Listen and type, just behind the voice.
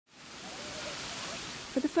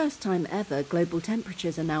For the first time ever, global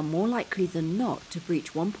temperatures are now more likely than not to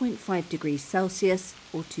breach 1.5 degrees Celsius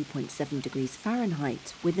or 2.7 degrees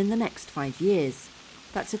Fahrenheit within the next 5 years.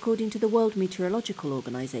 That's according to the World Meteorological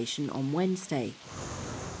Organization on Wednesday.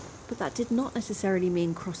 But that did not necessarily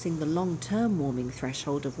mean crossing the long-term warming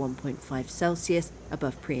threshold of 1.5 Celsius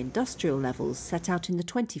above pre-industrial levels set out in the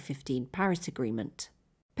 2015 Paris Agreement.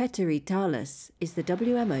 Petteri Taalas is the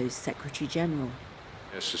WMO's Secretary General.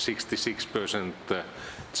 There's a 66%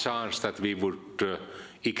 chance that we would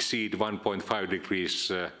exceed 1.5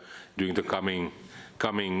 degrees during the coming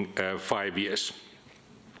 5 years.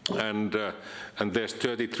 And there's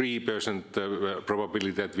 33%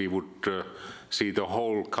 probability that we would see the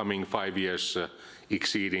whole coming 5 years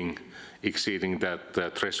exceeding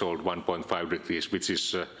that threshold 1.5 degrees, which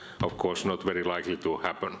is, of course, not very likely to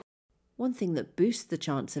happen. One thing that boosts the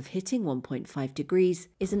chance of hitting 1.5 degrees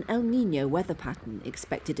is an El Niño weather pattern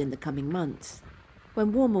expected in the coming months,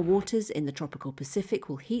 when warmer waters in the tropical Pacific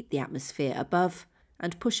will heat the atmosphere above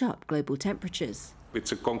and push up global temperatures.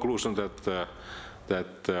 It's a conclusion that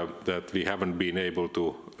we haven't been able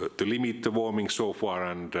to limit the warming so far,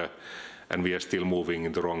 and we are still moving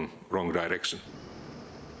in the wrong direction.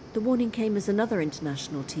 The warning came as another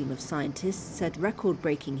international team of scientists said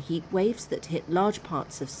record-breaking heat waves that hit large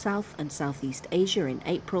parts of South and Southeast Asia in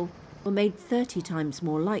April were made 30 times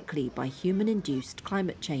more likely by human-induced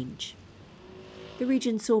climate change. The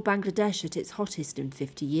region saw Bangladesh at its hottest in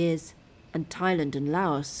 50 years, and Thailand and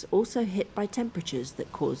Laos also hit by temperatures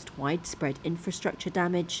that caused widespread infrastructure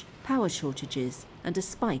damage, power shortages, and a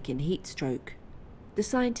spike in heat stroke. The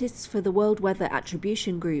scientists for the World Weather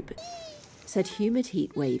Attribution Group said humid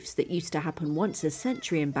heat waves that used to happen once a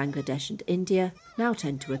century in Bangladesh and India now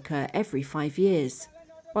tend to occur every 5 years,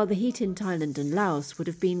 while the heat in Thailand and Laos would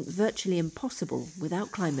have been virtually impossible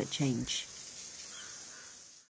without climate change.